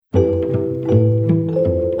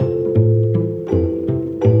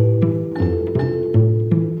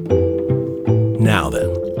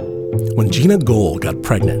Regina Gold got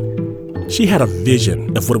pregnant, she had a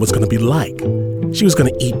vision of what it was going to be like. She was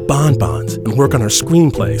going to eat bonbons and work on her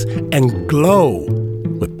screenplays and glow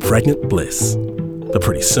with pregnant bliss. But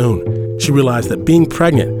pretty soon, she realized that being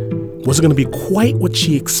pregnant wasn't going to be quite what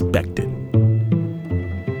she expected.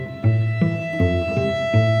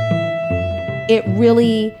 It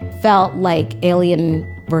really felt like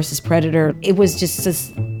Alien versus Predator. It was just this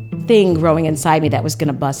thing growing inside me that was going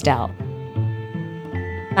to bust out.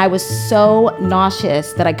 I was so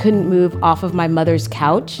nauseous that I couldn't move off of my mother's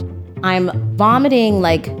couch. I'm vomiting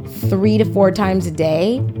like 3 to 4 times a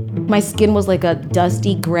day. My skin was like a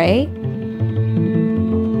dusty gray.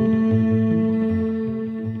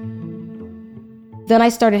 Then I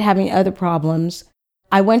started having other problems.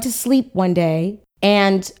 I went to sleep one day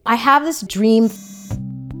and I have this dream.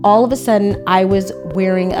 All of a sudden, I was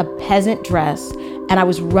wearing a peasant dress and I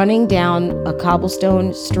was running down a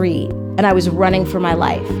cobblestone street and I was running for my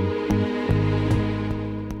life.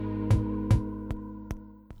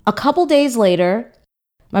 A couple days later,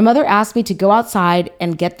 my mother asked me to go outside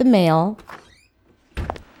and get the mail.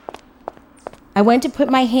 I went to put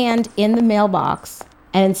my hand in the mailbox,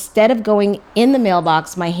 and instead of going in the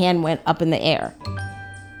mailbox, my hand went up in the air.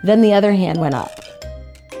 Then the other hand went up,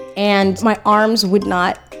 and my arms would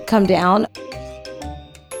not come down.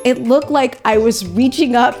 It looked like I was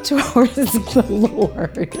reaching up towards the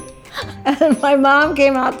Lord. And my mom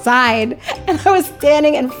came outside and I was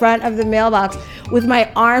standing in front of the mailbox with my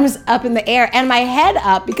arms up in the air and my head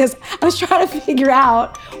up because I was trying to figure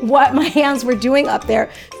out what my hands were doing up there.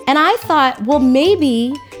 And I thought, well,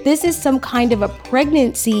 maybe this is some kind of a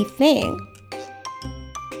pregnancy thing.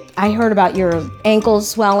 I heard about your ankles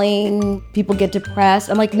swelling, people get depressed.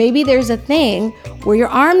 I'm like, maybe there's a thing where your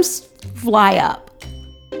arms fly up.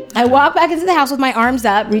 I walked back into the house with my arms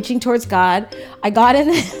up, reaching towards God. I got in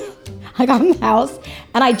the house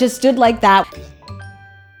and I just stood like that.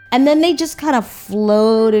 And then they just kind of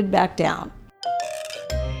floated back down.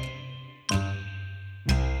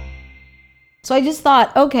 So I just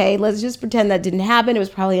thought, okay, let's just pretend that didn't happen. It was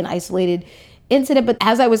probably an isolated incident. But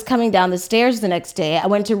as I was coming down the stairs the next day, I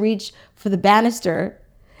went to reach for the banister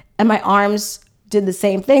and my arms did the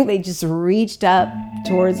same thing. They just reached up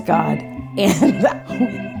towards God.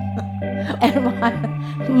 And my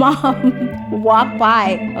mom walked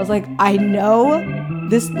by. I was like, I know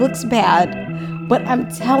this looks bad, but I'm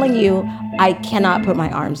telling you, I cannot put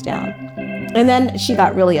my arms down. And then she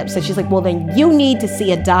got really upset. She's like, well, then you need to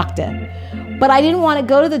see a doctor. But I didn't want to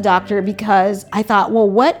go to the doctor because I thought, well,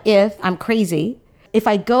 what if I'm crazy? If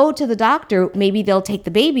I go to the doctor, maybe they'll take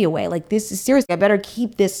the baby away. Like, this is serious. I better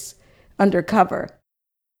keep this undercover.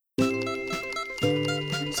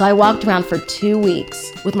 So I walked around for 2 weeks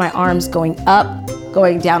with my arms going up,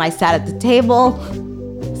 going down. I sat at the table.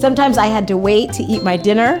 Sometimes I had to wait to eat my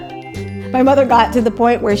dinner. My mother got to the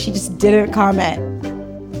point where she just didn't comment.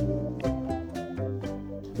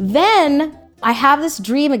 Then I have this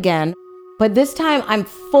dream again, but this time I'm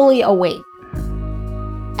fully awake.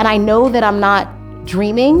 And I know that I'm not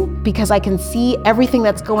dreaming because I can see everything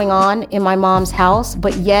that's going on in my mom's house,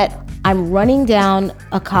 but yet I'm running down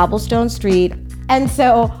a cobblestone street. And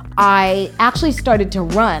so I actually started to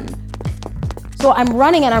run. So I'm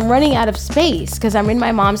running and I'm running out of space because I'm in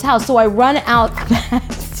my mom's house. So I run out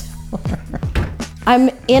that door. I'm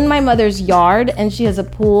in my mother's yard and she has a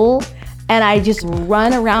pool and I just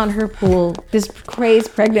run around her pool. This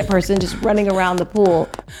crazed pregnant person just running around the pool.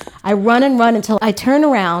 I run and run until I turn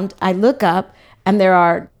around, I look up and there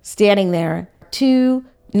are standing there 2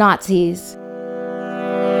 Nazis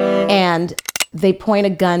and they point a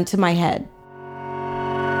gun to my head.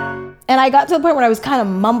 And I got to the point where I was kind of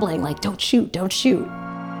mumbling, like, don't shoot, don't shoot.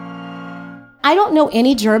 I don't know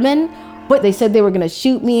any German, but they said they were gonna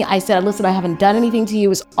shoot me. I said, listen, I haven't done anything to you. It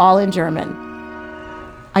was all in German.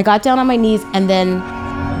 I got down on my knees and then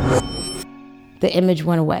the image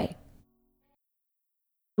went away.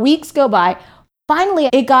 Weeks go by. Finally,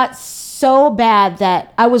 it got so bad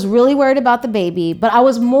that I was really worried about the baby, but I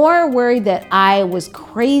was more worried that I was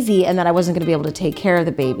crazy and that I wasn't gonna be able to take care of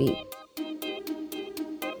the baby.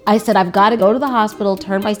 I said, I've got to go to the hospital,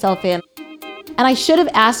 turn myself in. And I should have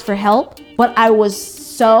asked for help, but I was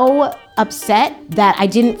so upset that I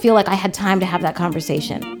didn't feel like I had time to have that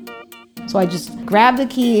conversation. So I just grabbed the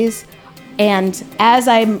keys, and as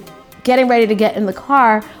I'm getting ready to get in the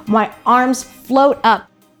car, my arms float up.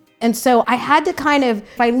 And so I had to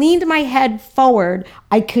if I leaned my head forward,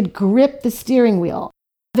 I could grip the steering wheel.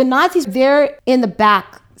 The Nazis, they're in the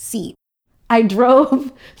back seat. I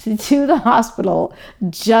drove to the hospital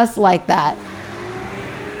just like that.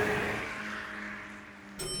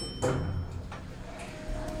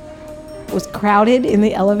 was crowded in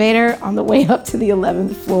the elevator on the way up to the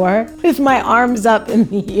 11th floor with my arms up in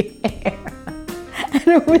the air. And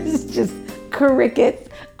it was just crickets,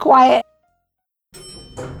 quiet.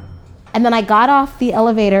 And then I got off the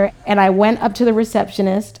elevator and I went up to the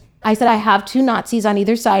receptionist. I said, I have 2 Nazis on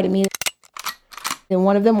either side of me, and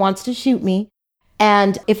one of them wants to shoot me.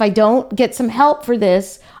 And if I don't get some help for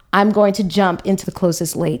this, I'm going to jump into the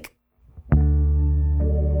closest lake.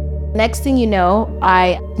 Next thing you know,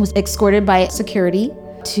 I was escorted by security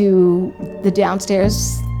to the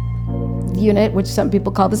downstairs unit, which some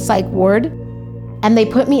people call the psych ward. And they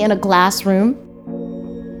put me in a glass room.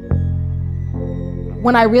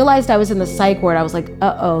 When I realized I was in the psych ward, I was like,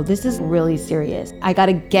 uh-oh, this is really serious. I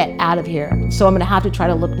gotta get out of here. So I'm gonna have to try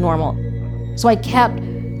to look normal. So I kept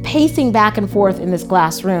pacing back and forth in this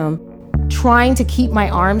glass room, trying to keep my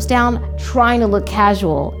arms down, trying to look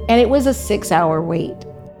casual. And it was a 6-hour wait.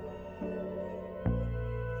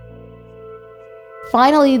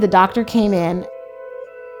 Finally, the doctor came in.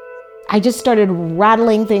 I just started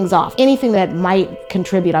rattling things off, anything that might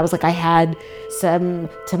contribute. I was like, I had some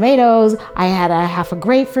tomatoes, I had a half a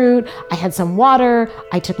grapefruit, I had some water,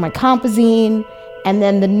 I took my Compazine. And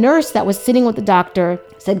then the nurse that was sitting with the doctor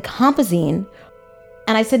said, Compazine?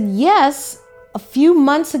 And I said, yes. A few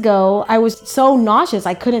months ago, I was so nauseous,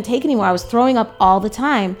 I couldn't take anymore. I was throwing up all the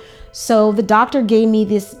time. So the doctor gave me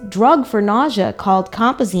this drug for nausea called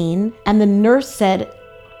Compazine. And the nurse said,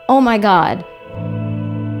 oh my God,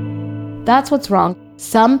 that's what's wrong.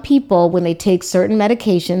 Some people, when they take certain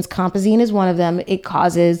medications, Compazine is one of them, it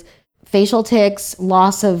causes facial tics,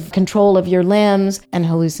 loss of control of your limbs, and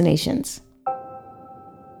hallucinations.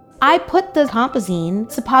 I put the Compazine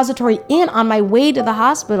suppository in on my way to the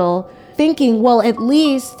hospital, thinking, well, at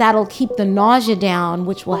least that'll keep the nausea down,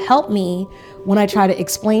 which will help me when I try to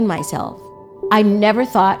explain myself. I never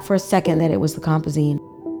thought for a second that it was the Compazine.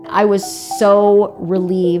 I was so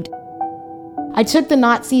relieved. I took the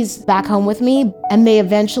Nazis back home with me, and they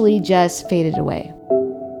eventually just faded away.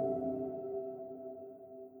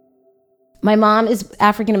 My mom is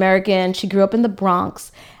African American. She grew up in the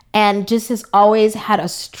Bronx and just has always had a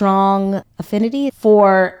strong affinity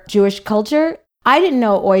for Jewish culture. I didn't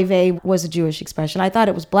know oy vey was a Jewish expression. I thought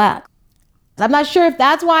it was Black. I'm not sure if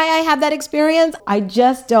that's why I had that experience. I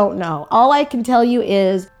just don't know. All I can tell you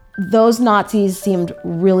is those Nazis seemed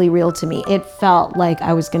really real to me. It felt like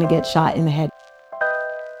I was going to get shot in the head.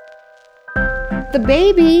 The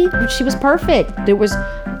baby, she was perfect. There was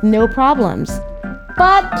no problems.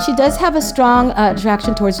 But she does have a strong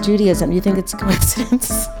attraction towards Judaism. Do you think it's a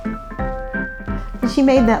coincidence? She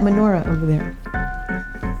made that menorah over there.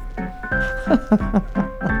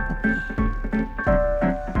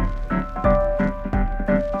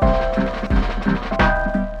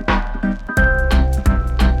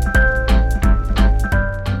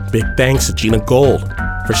 Big thanks to Gina Gold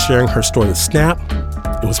for sharing her story with Snap.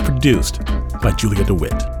 It was produced by Julia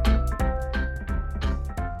DeWitt.